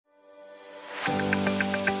My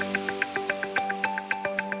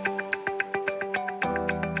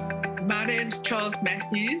name's Charles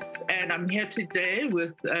Mathew, and I'm here today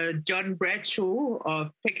with John Bradshaw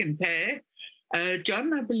of Pick n Pay.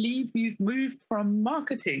 John, I believe you've moved from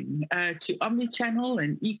marketing to omnichannel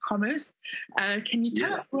and e-commerce. Can you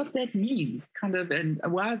tell us what that means, and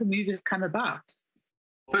why the move has come about?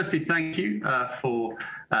 Firstly, thank you for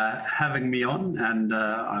having me on, and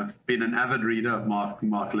I've been an avid reader of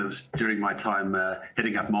MarkLives during my time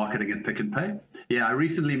heading up marketing at Pick n Pay. Yeah, I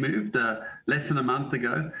recently moved less than a month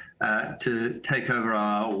ago to take over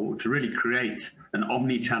or to really create an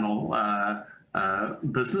omni-channel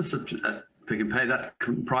business at Pick n Pay that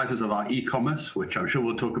comprises of our e-commerce, which I'm sure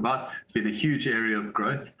we'll talk about. It's been a huge area of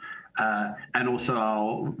growth. And also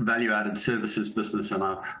our value-added services business and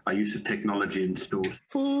our use of technology in stores.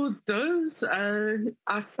 For those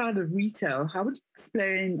outside of retail, how would you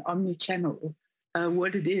explain omnichannel,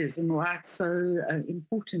 what it is and why it's so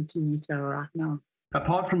important to retail right now?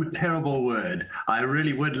 Apart from a terrible word, I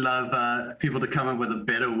really would love people to come up with a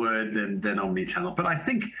better word than omnichannel. But I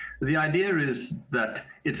think the idea is that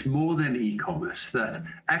it's more than e-commerce, that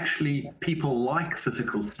actually people like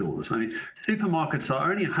physical stores. I mean, supermarkets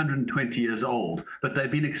are only 120 years old, but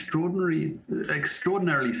they've been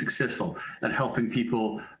extraordinarily successful at helping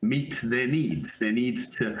people meet their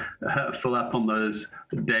needs to fill up on those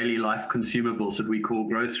daily life consumables that we call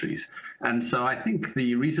groceries. And so I think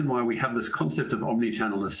the reason why we have this concept of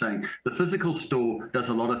omnichannel is saying the physical store does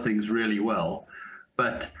a lot of things really well,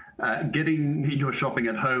 but getting your shopping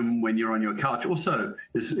at home when you're on your couch also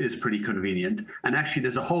is pretty convenient. And actually,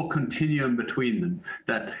 there's a whole continuum between them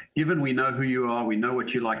that given we know who you are, we know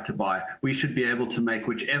what you like to buy, we should be able to make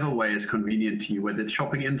whichever way is convenient to you, whether it's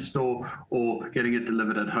shopping in store or getting it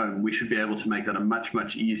delivered at home, we should be able to make that a much,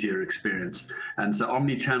 much easier experience. And so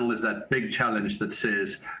omnichannel is that big challenge that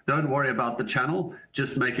says, don't worry about the channel,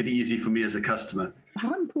 just make it easy for me as a customer.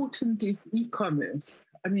 How important is e-commerce?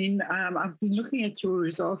 I mean, I've been looking at your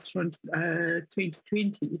results from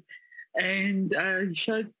 2020, and you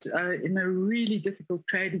showed in a really difficult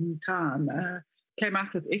trading time, came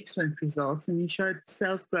out with excellent results, and you showed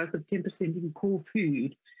sales growth of 10% in core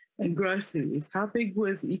food and groceries. How big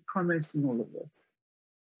was e-commerce in all of this?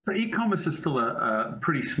 So e-commerce is still a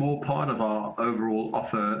pretty small part of our overall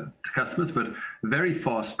offer to customers, but very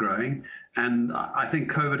fast growing. And I think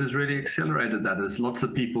COVID has really accelerated that as lots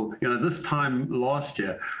of people, this time last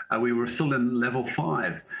year, we were still in level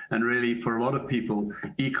 5. And really for a lot of people,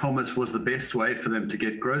 e-commerce was the best way for them to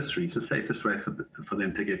get groceries, the safest way for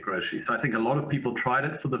them to get groceries. So I think a lot of people tried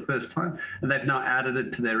it for the first time and they've now added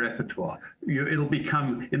it to their repertoire. It'll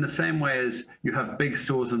become, in the same way as you have big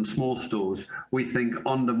stores and small stores, we think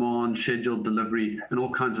on-demand, scheduled delivery, and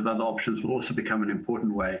all kinds of other options will also become an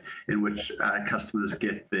important way in which customers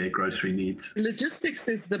get their grocery needs. Logistics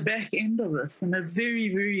is the back end of this and a very,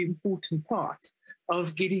 very important part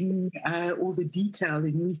of getting all the detail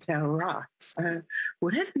in retail right.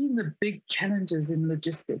 What have been the big challenges in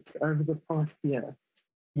logistics over the past year?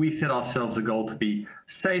 We set ourselves a goal to be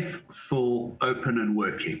safe, full, open, and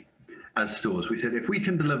working as stores. We said if we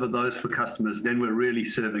can deliver those for customers, then we're really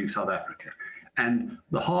serving South Africa. And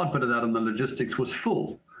the hard bit of that on the logistics was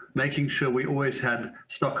full, making sure we always had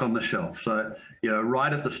stock on the shelf. So,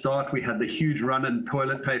 right at the start, we had the huge run in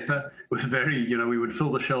toilet paper. It was very, we would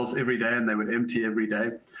fill the shelves every day and they would empty every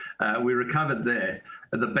day. We recovered there.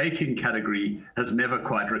 The baking category has never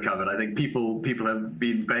quite recovered. I think people have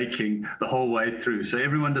been baking the whole way through. So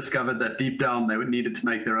everyone discovered that deep down they needed to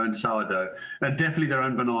make their own sourdough and definitely their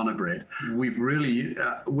own banana bread. We've really,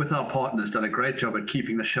 with our partners, done a great job at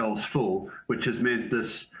keeping the shelves full, which has meant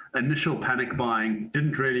this initial panic buying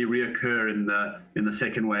didn't really reoccur in the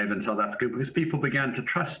second wave in South Africa because people began to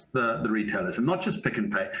trust the retailers, and not just Pick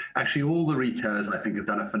n Pay. Actually, all the retailers, I think, have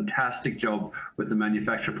done a fantastic job with the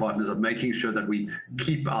manufacturer partners of making sure that we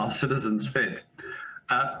keep our citizens fed.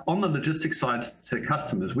 On the logistics side to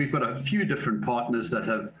customers, we've got a few different partners that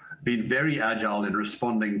have been very agile in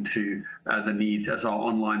responding to the need as our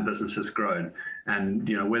online business has grown. And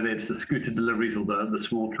whether it's the scooter deliveries or the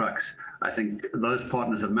small trucks, I think those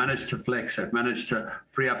partners have managed to flex, have managed to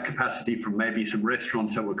free up capacity from maybe some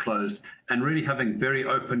restaurants that were closed, and really having very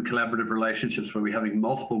open collaborative relationships where we're having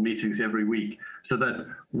multiple meetings every week so that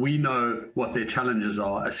we know what their challenges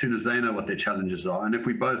are as soon as they know what their challenges are. And if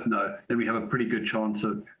we both know, then we have a pretty good chance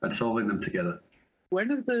of solving them together.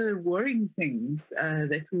 One of the worrying things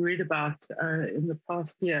that we read about in the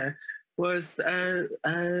past year was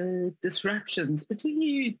disruptions,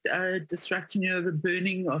 particularly disruption, the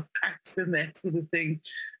burning of trucks and that sort of thing,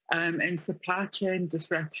 and supply chain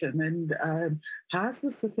disruption. And how's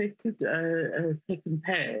this affected Pick n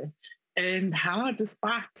Pay? and how,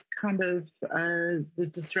 despite kind of the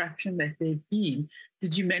disruption that there'd been,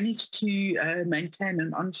 did you manage to maintain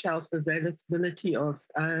an on-shelf availability of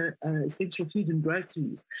essential food and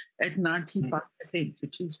groceries at 95%,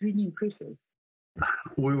 which is really impressive?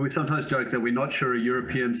 We sometimes joke that we're not sure a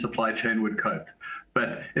European supply chain would cope.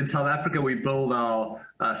 But in South Africa, we build our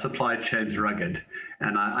supply chains rugged.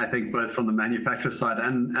 And I think both from the manufacturer side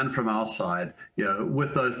and from our side,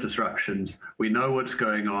 with those disruptions, we know what's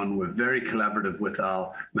going on. We're very collaborative with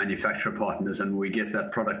our manufacturer partners, and we get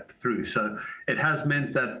that product through. So it has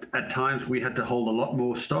meant that at times we had to hold a lot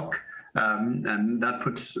more stock, and that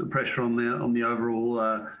puts pressure on the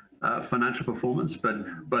overall financial performance,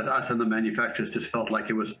 but both us and the manufacturers just felt like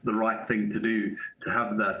it was the right thing to do to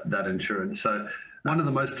have that insurance. So one of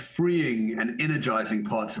the most freeing and energizing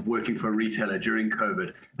parts of working for a retailer during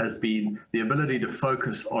COVID has been the ability to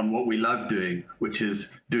focus on what we love doing, which is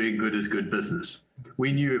doing good as good business.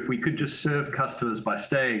 We knew if we could just serve customers by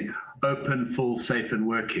staying open, full, safe, and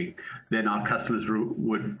working, then our customers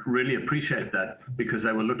would really appreciate that, because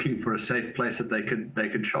they were looking for a safe place that they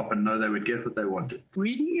could shop and know they would get what they wanted.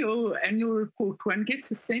 Reading your annual report, one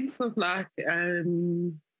gets a sense of like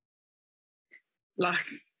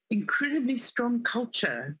incredibly strong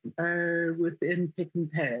culture within Pick n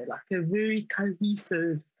Pay, like a very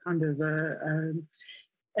cohesive kind of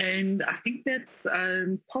and I think that's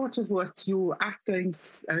part of what your outgoing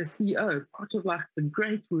CEO, part of like the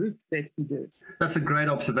great work that he did. That's a great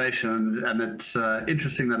observation, and it's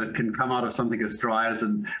interesting that it can come out of something as dry as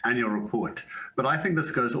an annual report. But I think this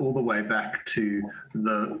goes all the way back to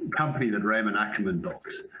the company that Raymond Ackerman built.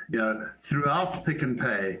 Throughout Pick n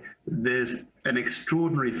Pay, there's an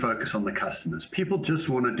extraordinary focus on the customers. People just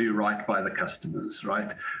want to do right by the customers,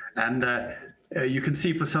 right? And you can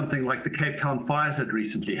see for something like the Cape Town fires that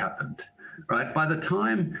recently happened, right? By the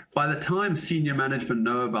time senior management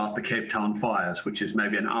know about the Cape Town fires, which is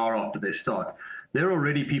maybe an hour after they start, there are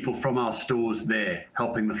already people from our stores there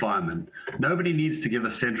helping the firemen. Nobody needs to give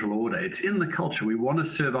a central order. It's in the culture. We want to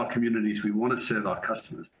serve our communities. We want to serve our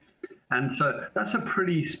customers. And so that's a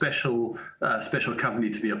pretty special company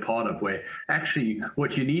to be a part of, where actually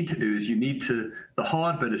what you need to do is the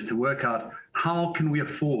hard bit is to work out how can we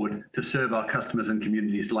afford to serve our customers and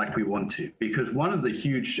communities like we want to. Because one of the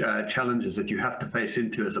huge challenges that you have to face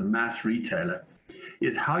into as a mass retailer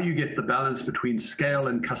is how you get the balance between scale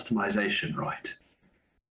and customization right.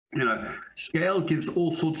 Scale gives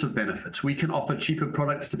all sorts of benefits. We can offer cheaper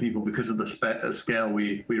products to people because of the scale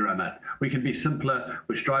we run at. We can be simpler,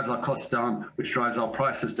 which drives our costs down, which drives our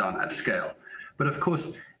prices down at scale. But of course,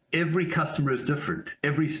 every customer is different.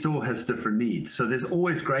 Every store has different needs. So there's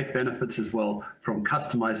always great benefits as well from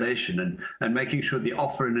customization and making sure the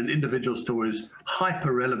offer in an individual store is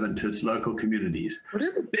hyper relevant to its local communities. What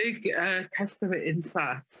are the big customer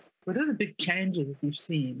insights? What are the big changes you've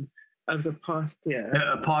seen over the past year?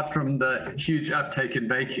 Apart from the huge uptake in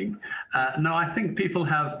baking, no, I think people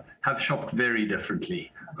have shopped very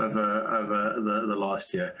differently over the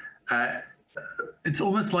last year. It's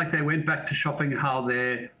almost like they went back to shopping how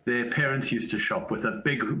their parents used to shop, with a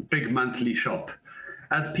big monthly shop.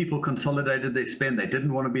 As people consolidated their spend, they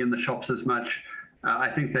didn't want to be in the shops as much. I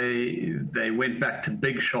think they went back to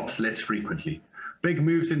big shops less frequently. Big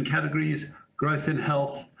moves in categories, growth in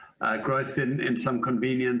health, growth in some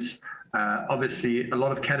convenience. Obviously, a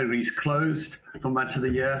lot of categories closed for much of the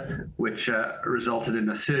year, which resulted in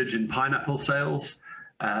a surge in pineapple sales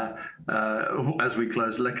as we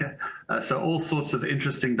closed liquor. So all sorts of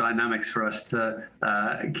interesting dynamics for us to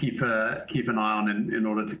keep an eye on in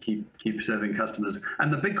order to keep serving customers.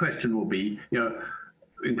 And the big question will be,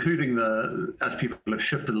 including as people have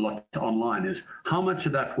shifted a lot to online, is how much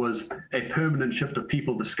of that was a permanent shift of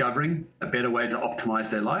people discovering a better way to optimize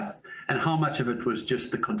their life, and how much of it was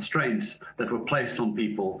just the constraints that were placed on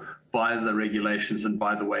people by the regulations and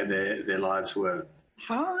by the way their lives were.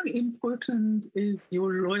 How important is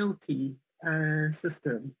your loyalty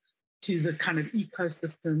system to the kind of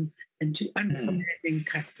ecosystem and to understanding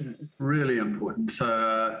customers? Really important.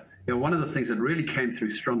 So, one of the things that really came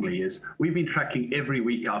through strongly is we've been tracking every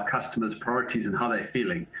week our customers' priorities and how they're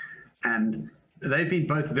feeling. And they've been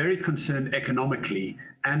both very concerned economically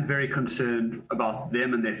and very concerned about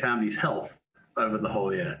them and their family's health over the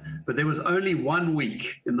whole year. But there was only 1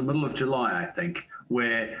 week in the middle of July, I think,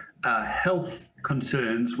 where health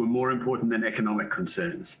concerns were more important than economic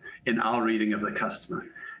concerns in our reading of the customer.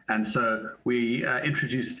 And so we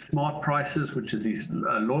introduced smart prices, which is these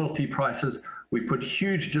loyalty prices. We put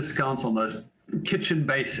huge discounts on those kitchen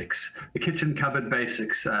basics, the kitchen cupboard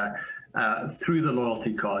basics, through the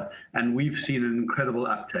loyalty card, and we've seen an incredible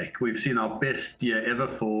uptake. We've seen our best year ever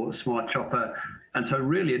for Smart Shopper. And so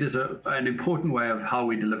really it is an important way of how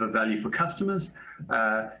we deliver value for customers.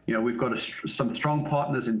 We've got some strong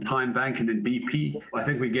partners in Time Bank and in BP. I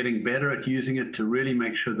think we're getting better at using it to really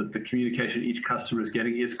make sure that the communication each customer is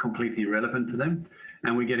getting is completely relevant to them.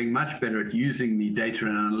 And we're getting much better at using the data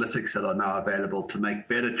and analytics that are now available to make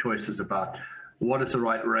better choices about what is the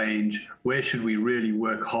right range, where should we really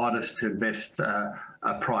work hardest to invest a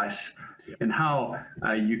price, and how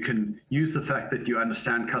you can use the fact that you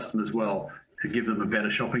understand customers well to give them a better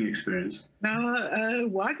shopping experience. Now,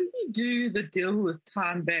 why did you do the deal with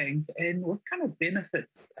Time Bank, and what kind of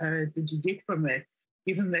benefits did you get from that,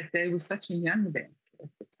 given that they were such a young bank at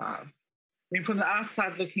the time? I mean, from the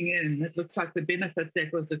outside looking in, it looks like the benefit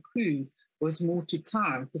that was accrued was more to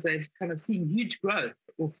Time, because they've kind of seen huge growth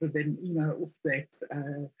off of them, off that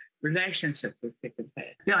relationship with Pick n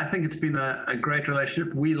Pay. Yeah, I think it's been a great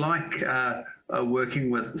relationship. We like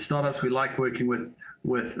working with startups. We like working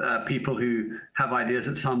with people who have ideas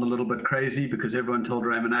that sound a little bit crazy, because everyone told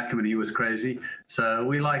Raymond Ackerman he was crazy. So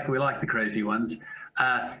we like the crazy ones.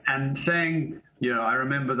 And saying, I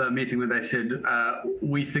remember the meeting where they said,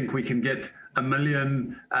 we think we can get 1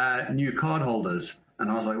 million new cardholders. And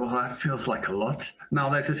I was like, well, that feels like a lot. Now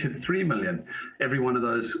they've just hit 3 million. Every one of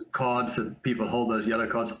those cards that people hold, those yellow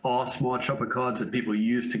cards, are smart shopper cards that people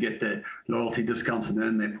use to get their loyalty discounts and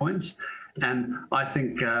earn their points. And I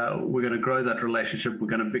think we're going to grow that relationship. We're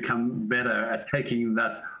going to become better at taking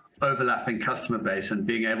that overlapping customer base and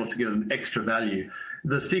being able to give them extra value.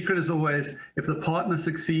 The secret is always, if the partner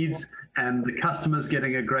succeeds and the customer's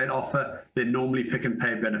getting a great offer, then normally Pick n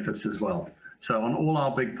Pay benefits as well. So on all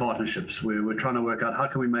our big partnerships, we're trying to work out how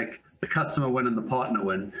can we make the customer win and the partner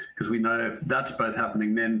win, because we know if that's both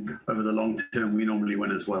happening, then over the long term, we normally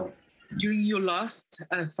win as well. During your last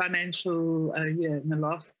financial year, in the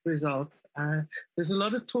last results, there's a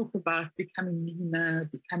lot of talk about becoming leaner,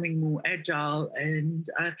 becoming more agile, and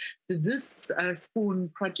did this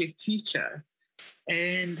spawn Project Future?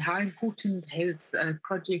 And how important has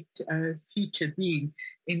Project Future been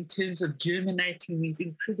in terms of germinating these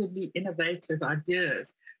incredibly innovative ideas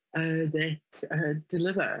that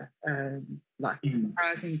deliver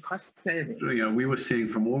surprising cost savings? We were seeing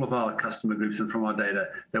from all of our customer groups and from our data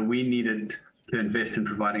that we needed to invest in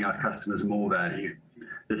providing our customers more value.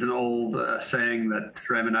 There's an old saying that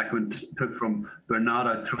Raymond Ackerman took from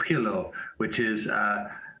Bernardo Trujillo, which is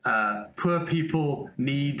poor people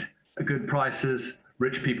need good prices,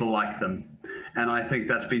 rich people like them. And I think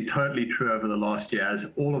that's been totally true over the last year, as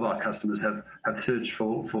all of our customers have searched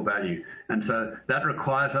for value. And so that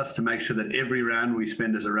requires us to make sure that every rand we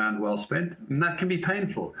spend is a rand well spent. And that can be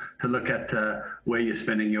painful to look at where you're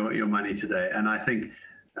spending your money today. And I think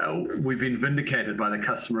we've been vindicated by the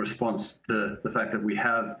customer response to the fact that we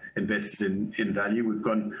have invested in value. We've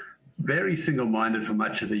gone very single-minded for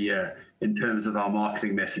much of the year in terms of our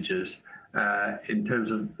marketing messages, in terms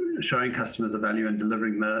of showing customers the value and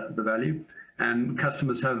delivering the value. And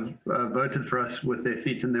customers have voted for us with their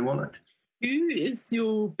feet in their wallet. Who is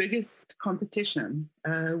your biggest competition,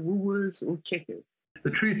 Woolworths or Checkers?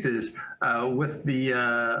 The truth is, with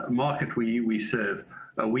the market we serve,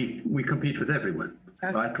 we compete with everyone.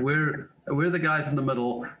 Okay. Right? We're the guys in the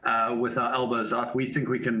middle with our elbows out. We think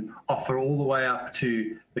we can offer all the way up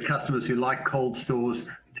to the customers who like cold stores,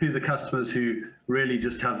 to the customers who really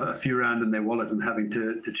just have a few rand in their wallet and having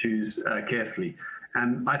to choose carefully.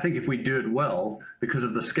 And I think if we do it well, because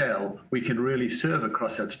of the scale, we can really serve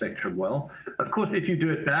across that spectrum well. Of course, if you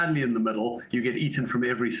do it badly in the middle, you get eaten from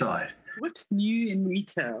every side. What's new in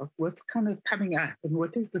retail? What's kind of coming up, and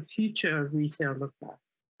what does the future of retail look like?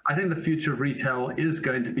 I think the future of retail is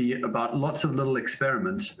going to be about lots of little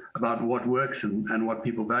experiments about what works and what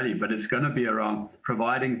people value, but it's going to be around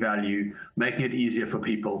providing value, making it easier for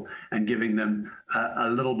people, and giving them a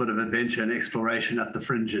little bit of adventure and exploration at the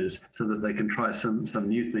fringes so that they can try some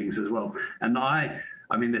new things as well. And I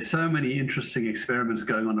mean, there's so many interesting experiments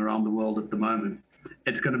going on around the world at the moment.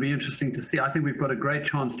 It's going to be interesting to see. I think we've got a great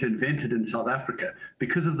chance to invent it in South Africa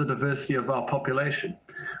because of the diversity of our population.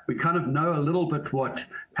 We kind of know a little bit what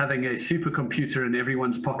having a supercomputer in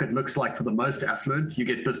everyone's pocket looks like for the most affluent. You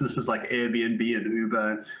get businesses like Airbnb and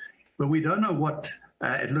Uber, but we don't know what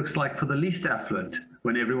it looks like for the least affluent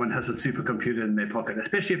when everyone has a supercomputer in their pocket,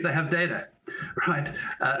 especially if they have data, right?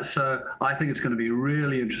 So I think it's going to be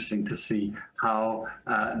really interesting to see how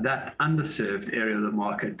that underserved area of the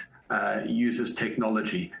market uses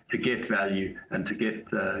technology to get value and to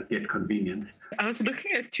get convenience. I was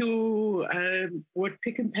looking at your what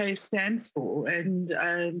Pick n Pay stands for, and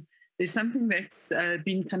there's something that's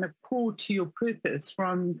been kind of core to your purpose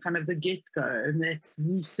from kind of the get-go, and that's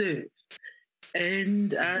research.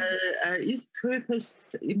 And is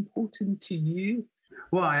purpose important to you?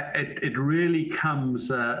 Well, it really comes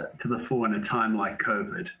to the fore in a time like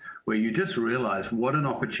COVID, where you just realize what an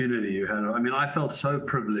opportunity you had. I mean, I felt so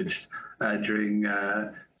privileged during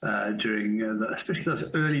especially those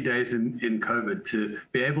early days in COVID, to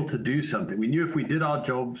be able to do something. We knew if we did our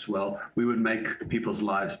jobs well, we would make people's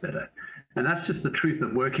lives better. And that's just the truth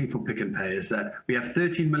of working for Pick n Pay, is that we have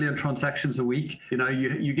 13 million transactions a week. You know,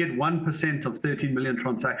 you get 1% of 13 million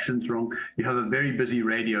transactions wrong. You have a very busy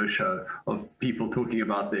radio show of people talking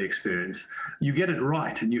about their experience. You get it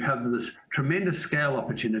right, and you have this tremendous scale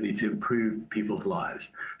opportunity to improve people's lives.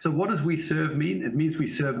 So what does we serve mean? It means we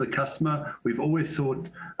serve the customer. We've always thought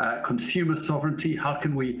consumer sovereignty. How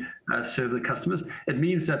can we serve the customers? It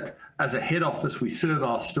means that as a head office, we serve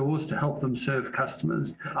our stores to help them serve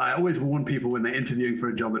customers. I always warn people when they're interviewing for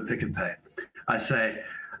a job at Pick n Pay. I say,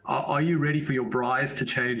 are you ready for your braais to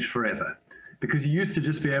change forever? Because you used to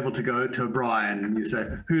just be able to go to a braai and you say,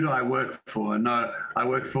 who do I work for? And no, I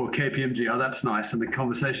work for KPMG. Oh, that's nice. And the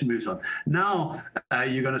conversation moves on. Now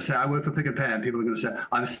you're going to say, I work for Pick n Pay. And people are going to say,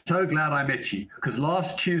 I'm so glad I met you. Because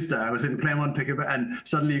last Tuesday I was in Claremont Pick n Pay, and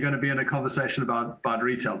suddenly you're going to be in a conversation about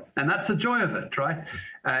retail. And that's the joy of it, right?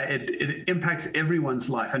 It impacts everyone's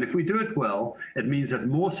life. And if we do it well, it means that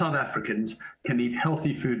more South Africans can eat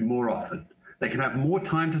healthy food more often. They can have more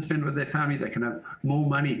time to spend with their family. They can have more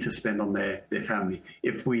money to spend on their family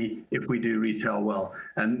if we do retail well.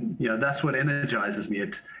 And you know, that's what energizes me.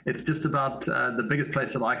 It's just about the biggest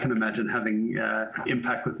place that I can imagine having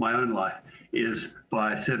impact with my own life is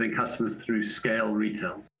by serving customers through scale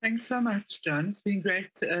retail. Thanks so much, John. It's been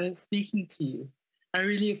great speaking to you. I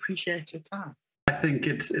really appreciate your time. I think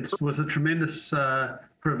it was a tremendous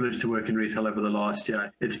privilege to work in retail over the last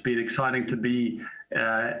year. It's been exciting to be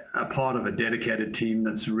a part of a dedicated team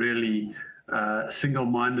that's really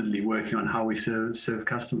single-mindedly working on how we serve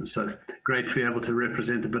customers. So great to be able to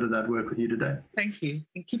represent a bit of that work with you today. Thank you.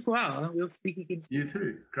 And keep well. We'll speak again soon. You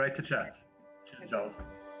too. Great to chat. Cheers, Charles.